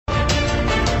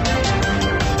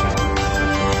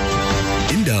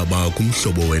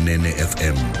kumhlobo wenene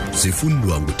FM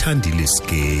zifundwa nguThandile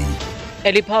Skey.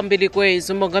 Eliphambili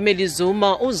kwezi umongameli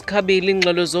Zuma uzikhabile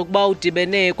ingxelo zokuba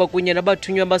udibene kwakunye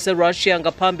nabathunywa base-Russia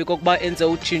ngaphambi kokuba enze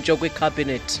utshintsho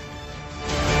kwicabinet.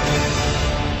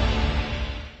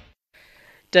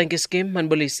 Thank you Skim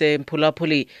manibulise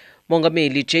mphulaphuli.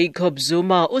 Mongameli Jacob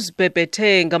Zuma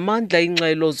uzibhebhethe ngamandla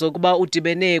ingxelo zokuba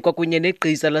udibene kwakunye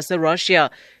negqiza lase-Russia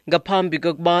ngaphambi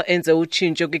kokuba enze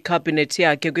utshintsho kwicabinet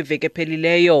yakhe kwiveki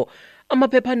ephelileyo.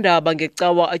 Amaphephandaba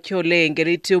ngecawa atyhole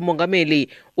ngelithi umongameli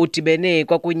udibene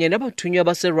kwakunye nabathunywa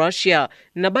base-Russia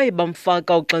nabaye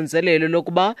bamfaka uxinzelelo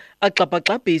lokuba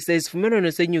axhaphagxabhise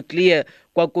isivumelwano senyukliya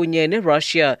kwakunye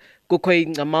ne-Russia. Kukho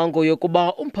ingcamango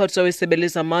yokuba umphathiswa wesebe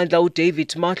lezamandla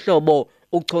uDavid Umhlobo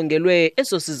uchongelwe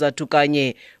eso sizathu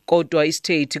kanye, kodwa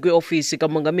istate kwiofisi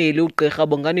kamongameli uGqirha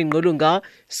Bongani Ngqulunga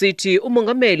sithi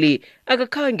umongameli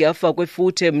akakhange afakwe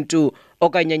futhe mntu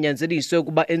okanye anyanzeliswe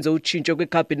ukuba enze utshintsho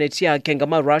kwicabinet yakhe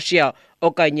ngama-Russia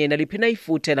okanye naliphi na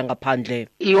ifuthe langaphandle.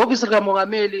 Ihhovisi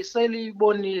likamongameli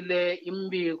selibonile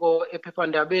imbiko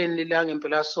ephephandabeni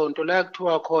langempelasonto la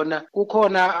kuthiwa khona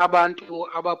kukhona abantu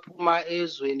abaphuma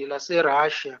ezweni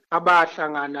lase-Russia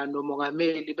abahlangana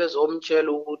nomongameli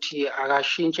bezomtshela ukuthi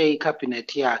akashintshe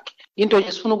icabinet yakhe. Into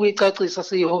nje sifuna ukuyicacisa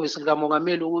siyihhovisi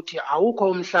likamongameli ukuthi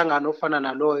awukho umhlangano ofana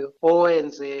naloyo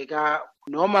owenzeka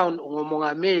noma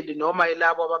ngomongameli noma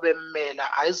ilabo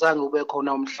ababemmela ayizange ube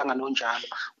khona umhlangano onjalo.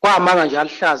 Kwamanga nje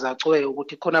alihlaza cwe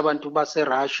ukuthi khona abantu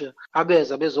base-Russia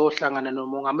abeza bezohlangana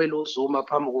nomongameli uZuma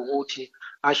phambi kokuthi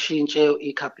ashintshe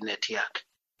icabinet yakhe.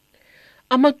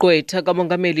 Amagqwetha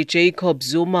kamongameli Jacob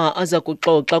Zuma aza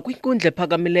kuxoxa kwinkundla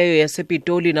ephakamileyo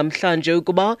yasePitoli namhlanje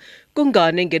ukuba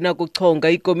kungane engenakuchonga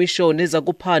ikomishoni eza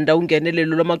kuphanda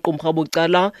ungenelelo lwamaqumrhu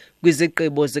abucala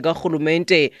kwizigqibo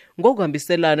zikarhulumente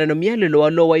ngokuhambiselana nomyalelo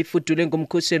walo wayifudule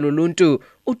ngumkhuseli woluntu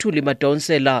uThuli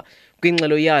Madonsela.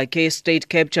 Kwingxelo yakhe state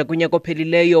capture kunyaka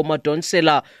ophelileyo,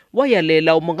 Madonsela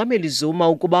wayalela umongameli Zuma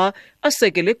ukuba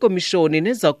asekele ikomishoni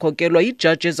nezakhokelwa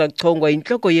ijaji ezachongwa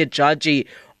intloko yejaji.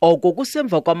 Oko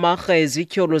kusemva kwamarha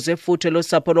ezityholo zefuthe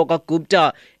losapho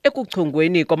lwakwaGupta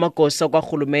ekuchongweni kwamagosa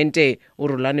kwarhulumente.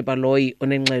 uRulani Baloyi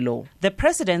onengxelo. The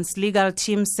president's legal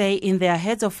team say in their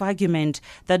heads of argument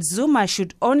that Zuma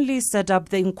should only set up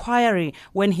the inquiry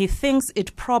when he thinks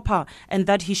it proper and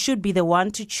that he should be the one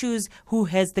to choose who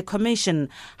has the commission.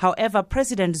 However,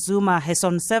 President Zuma has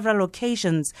on several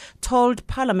occasions told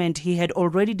Parliament he had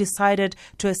already decided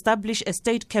to establish a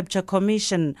state capture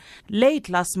commission. Late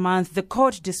last month, the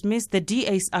court dismissed the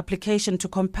DA's application to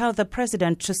compel the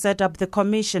president to set up the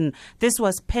commission. This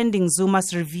was pending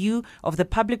Zuma's review of the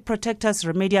Public Protector's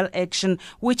remedial action,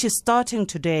 which is starting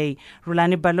today.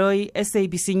 Rulani Baloyi,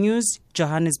 SABC News,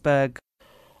 Johannesburg.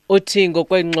 Uthingo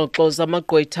kwengxoxo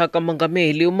zamagqwetha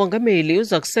kamongameli, umongameli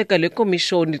uza kuseka le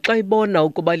komishoni xa ibona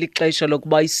ukuba lixesha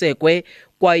lokuba isekwe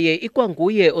kwaye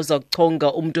ikwanguye oza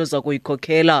kuchonga umntu oza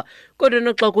kuyikhokhela. Kodwa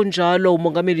noxa kunjalo,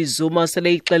 umongameli Zuma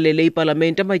sele ixelele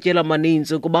ipalamente amatyela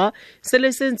amaninzi ukuba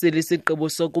sele senzile isigqibo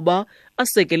sokuba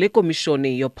asekele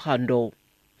komishoni yophando.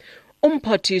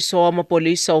 Umphathiswa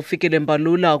wamapolisa ufikile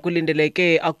Mbalula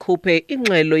kulindeleke akhuphe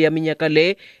ingxelo yaminyaka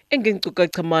le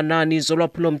engenkcukachamanani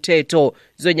zolwaphulo-mthetho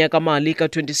zonyaka-mali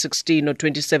ka-2016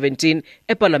 no-2017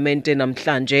 epalamente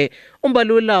namhlanje.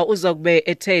 Umbalula uza kube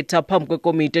ethetha phambi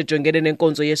kwekomiti ejongene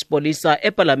nenkonzo yesipolisa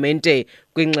epalamente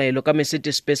kwingxelo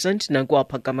kaMercedes Besant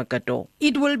nankuapha Kamagato.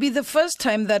 It will be the first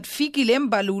time that Fikile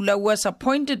Mbalula was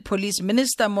appointed police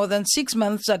minister more than 6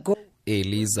 months ago.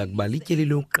 Eliza kubalityeli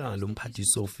lokuqala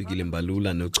umphathiswa uFikile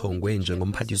Mbalula nochongwe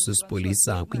njengomphathiswa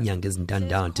wesipolisa kwinyanga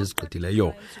ezintandathu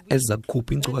ezigqithileyo eza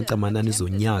kukhupha iinkcukacha-manani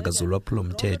zonyaka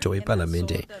zolwaphulo-mthetho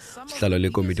epalamente. Uhlalo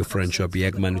lekomiti uFrancois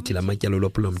Beekman uthi la matyala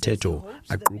olwaphulo-mthetho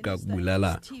aquka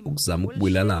ukubulala, ukuzama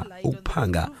ukubulala,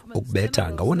 ukuphanga,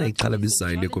 ukubetha. Ngawona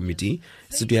ixhalabisayo lekomiti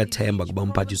sithi uyathemba kuba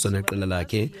umphathiswa neqela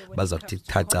lakhe baza kuthi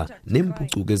chacha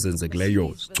neempucuko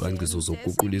ezenzekileyo, zicwangciso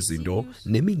zokuguqula izinto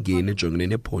nemingeni ejongene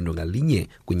nephondo linye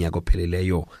kunyaka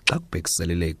opheleleyo xa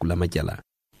kubhekiselele kula matyala.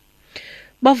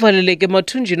 Bavaleleke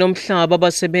emathunjini omhlaba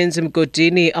abasebenzi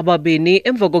emgodini ababini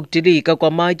emva kokudilika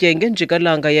kwamatye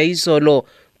ngenjikalanga yayizolo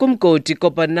kumgodi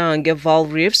Kopanang Vaal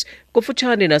Reefs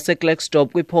kufutshane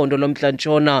naseKlerksdorp kwiphondo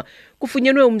lomntla-ntshona.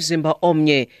 Kufunyenwe umzimba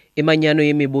omnye. Imanyano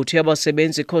yemibutho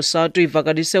yabasebenzi COSATU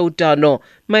ivakalise udano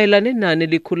mayelana nenani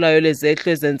elikhulayo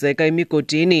lezehlo ezenzeka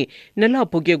emigodini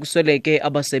nalapho kuye kusweleke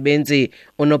abasebenzi.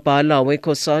 Unobhala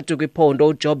weCOSATU kwiphondo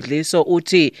uJob Dliso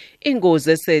uthi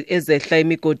ingozi ezehla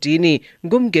emigodini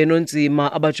ngumngeno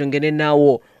nzima abajongene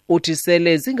nawo uthi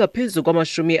sele zingaphezu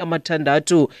kwamashumi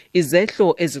amathandathu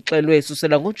izehlo ezixelwe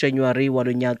susela ngoJanuwari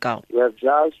walo nyaka. We have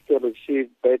just received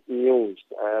bad news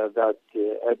that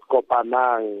at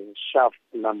Kopanang shaft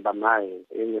number 9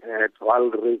 at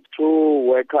Walrik, 2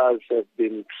 workers have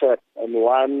been trapped and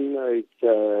one is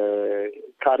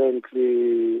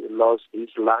currently lost his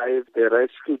life. The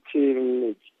rescue team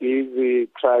is busy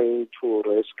trying to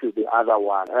rescue the other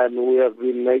one. And we have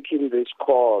been making this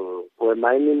call for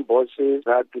mining bosses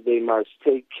that they must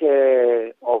take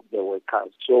care of the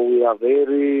workers. So we are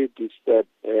very disturbed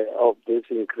of this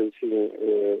increasing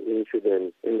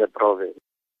incident in the province.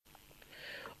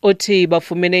 Uthi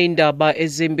bafumene indaba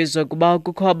ezimbi zokuba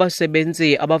kukho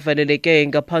abasebenzi abavaleleke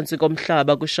ngaphansi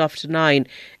komhlaba ku-shaft 9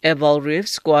 eval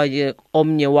reefs kwaye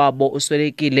omnye wabo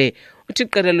uswelekile. Uthi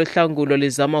iqela lohlangulo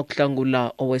lizama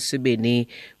ukuhlangula owesibini.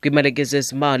 Kwimalekeze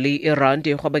ezimali irandi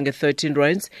irhwaba nge-13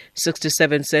 rands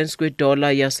 67 cents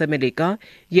kwidola yasemelika,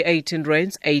 yi-18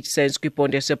 rands 8 cents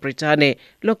kwipondi yaseBritane,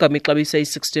 logama ixabisa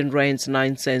i-16 rands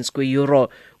 9 cents kwi-euro.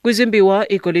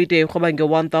 Kwizimbiwa igolide irhwaba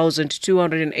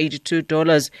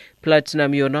nge-$1,282,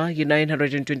 platinum yona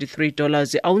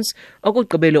yi-$923 i-ounce,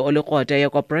 okugqibele olekrwada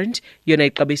yakwa-Brent yona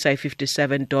ixabisa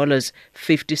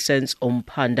i-$57.50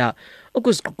 umphanda.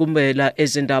 Ukuziqukumbela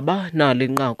ezindaba nalo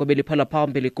inqaku beliphala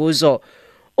phambili kuzo.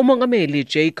 Umongameli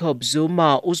Jacob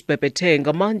Zuma uzibhebhethe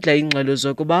ngamandla ingxelo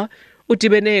zokuba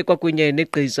udibene kwakunye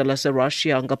negqiza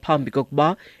laseRussia ngaphambi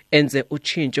kokuba enze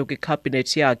utshintsho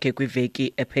kwikhabhinethi yakhe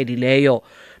kwiveki ephelileyo.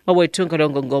 Mawethu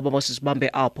ngalongo ngoba masisibambe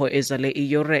apho ezale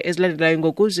iyure ezilandelayo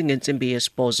ngokuzi ngentsimbi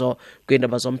yesibhozo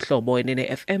kwiindaba zomhlobo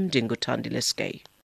wenene FM. Ndinguthandile Skay.